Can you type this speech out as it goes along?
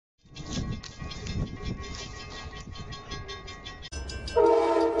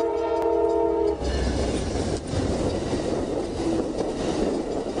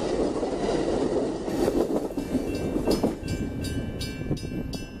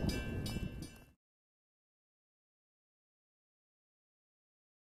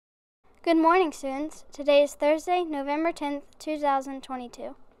Good morning, students. Today is Thursday, November 10th,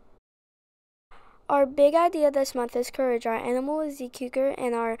 2022. Our big idea this month is courage. Our animal is the cougar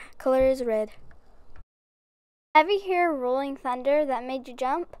and our color is red. Ever hear rolling thunder that made you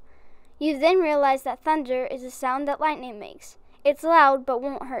jump? You then realize that thunder is a sound that lightning makes. It's loud but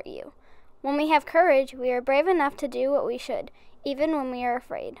won't hurt you. When we have courage, we are brave enough to do what we should, even when we are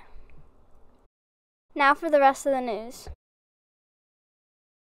afraid. Now for the rest of the news.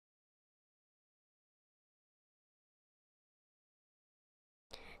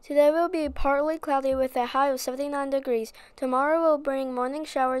 Today will be partly cloudy with a high of 79 degrees. Tomorrow will bring morning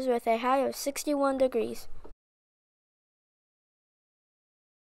showers with a high of 61 degrees.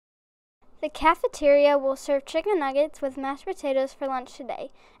 The cafeteria will serve chicken nuggets with mashed potatoes for lunch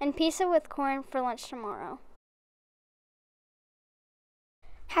today and pizza with corn for lunch tomorrow.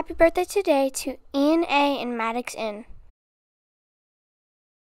 Happy birthday today to Ian A. and Maddox N.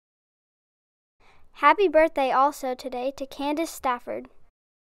 Happy birthday also today to Candace Stafford.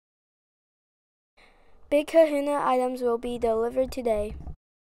 Big Kahuna items will be delivered today.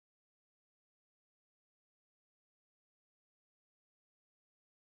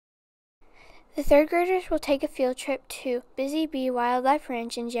 The third graders will take a field trip to Busy Bee Wildlife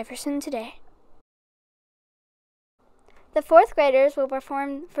Ranch in Jefferson today. The fourth graders will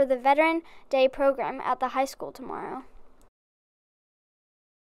perform for the Veteran Day program at the high school tomorrow.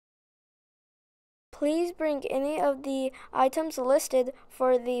 Please bring any of the items listed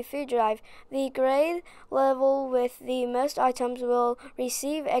for the food drive. The grade level with the most items will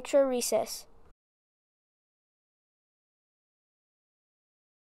receive extra recess.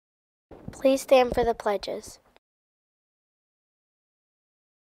 Please stand for the pledges.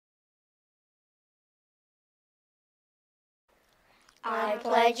 I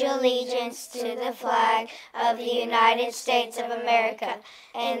pledge allegiance to the flag of the United States of America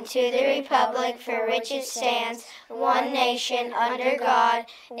and to the republic for which it stands, one nation, under God,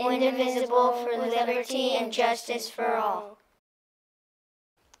 indivisible, for liberty and justice for all.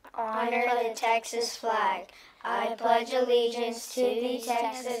 Honor the Texas flag. I pledge allegiance to the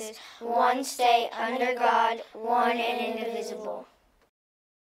Texas, one state under God, one and indivisible.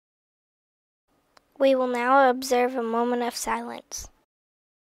 We will now observe a moment of silence.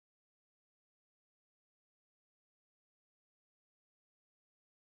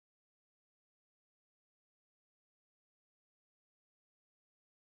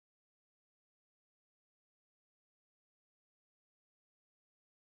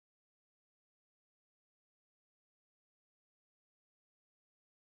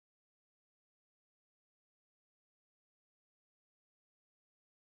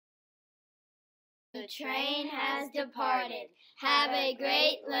 The train has departed. Have a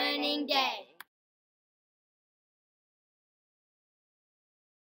great learning day.